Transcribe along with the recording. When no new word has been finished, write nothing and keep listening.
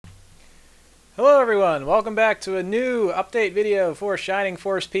Hello everyone, welcome back to a new update video for Shining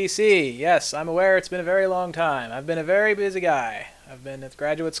Force PC. Yes, I'm aware it's been a very long time. I've been a very busy guy. I've been at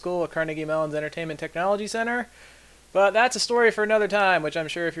graduate school at Carnegie Mellon's Entertainment Technology Center, but that's a story for another time, which I'm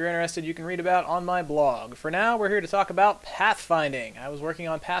sure if you're interested you can read about on my blog. For now, we're here to talk about pathfinding. I was working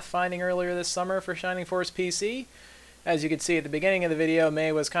on pathfinding earlier this summer for Shining Force PC. As you can see at the beginning of the video,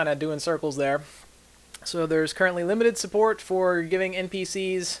 May was kind of doing circles there. So there's currently limited support for giving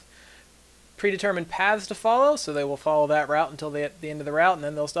NPCs predetermined paths to follow, so they will follow that route until they hit the end of the route, and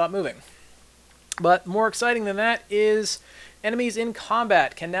then they'll stop moving. But more exciting than that is enemies in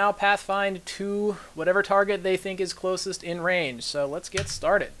combat can now pathfind to whatever target they think is closest in range. So let's get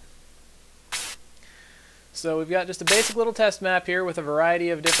started. So we've got just a basic little test map here with a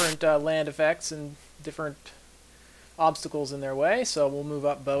variety of different land effects and different obstacles in their way. So we'll move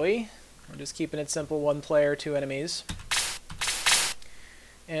up Bowie. We're just keeping it simple, one player, two enemies.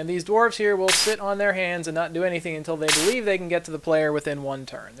 And these dwarves here will sit on their hands and not do anything until they believe they can get to the player within one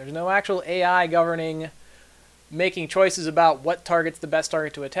turn. There's no actual AI governing making choices about what target's the best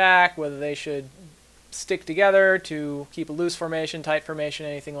target to attack, whether they should stick together to keep a loose formation, tight formation,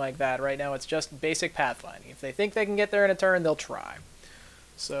 anything like that. Right now it's just basic pathfinding. If they think they can get there in a turn, they'll try.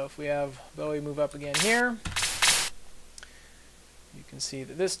 So if we have Bowie move up again here, you can see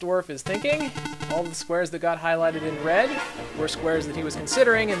that this dwarf is thinking. All the squares that got highlighted in red were squares that he was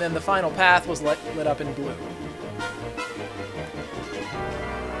considering, and then the final path was lit up in blue.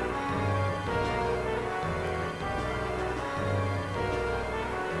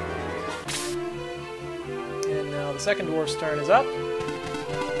 And now the second dwarf's turn is up.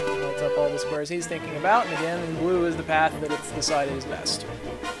 Lights up all the squares he's thinking about, and again, in blue is the path that it's decided is best.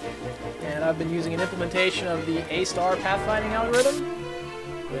 And I've been using an implementation of the A-star pathfinding algorithm,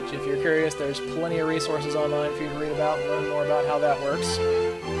 which, if you're curious, there's plenty of resources online for you to read about and learn more about how that works.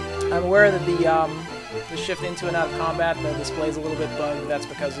 I'm aware that the shift into and out of combat, the display is a little bit bugged. That's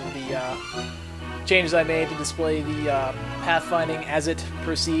because of the changes I made to display the pathfinding as it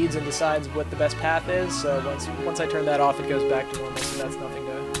proceeds and decides what the best path is. So once I turn that off, it goes back to normal, so that's nothing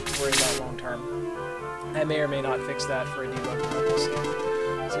to worry about long term. I may or may not fix that for a debug purpose.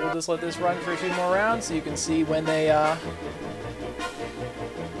 So we'll just let this run for a few more rounds so you can see when they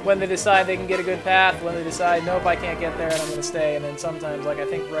decide they can get a good path, when they decide, nope, I can't get there and I'm going to stay, and then sometimes, like I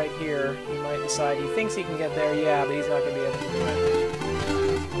think right here, he might decide he thinks he can get there, yeah, but he's not going to be able to do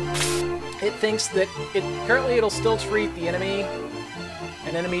it. It thinks that currently it'll still treat the enemy,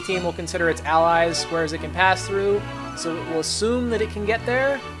 an enemy team will consider its allies squares it can pass through, so it will assume that it can get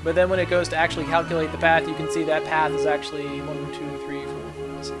there, but then when it goes to actually calculate the path, you can see that path is actually 1, 2, 3, 4,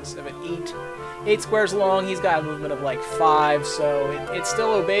 5, 6, 7, 8 squares long. He's got a movement of like 5, so it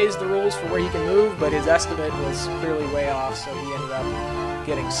still obeys the rules for where he can move, but his estimate was clearly way off, so he ended up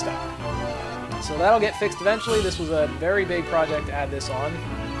getting stuck. So that'll get fixed eventually. This was a very big project to add this on.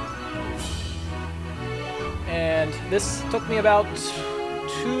 And this took me about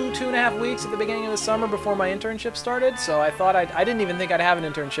 2.5 weeks at the beginning of the summer before my internship started, so I thought I didn't even think I'd have an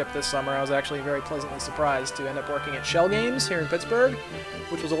internship this summer. I was actually very pleasantly surprised to end up working at Shell Games here in Pittsburgh,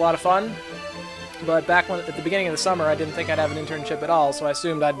 which was a lot of fun. But back at the beginning of the summer, I didn't think I'd have an internship at all, so I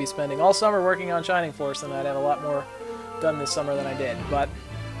assumed I'd be spending all summer working on Shining Force, and I'd have a lot more done this summer than I did. But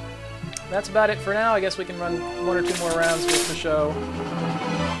that's about it for now. I guess we can run 1 or 2 more rounds just to show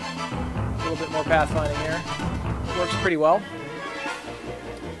a little bit more pathfinding here. It works pretty well.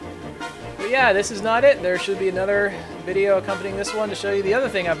 But yeah, this is not it. There should be another video accompanying this one to show you the other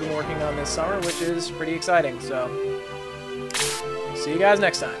thing I've been working on this summer, which is pretty exciting. So, see you guys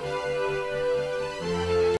next time.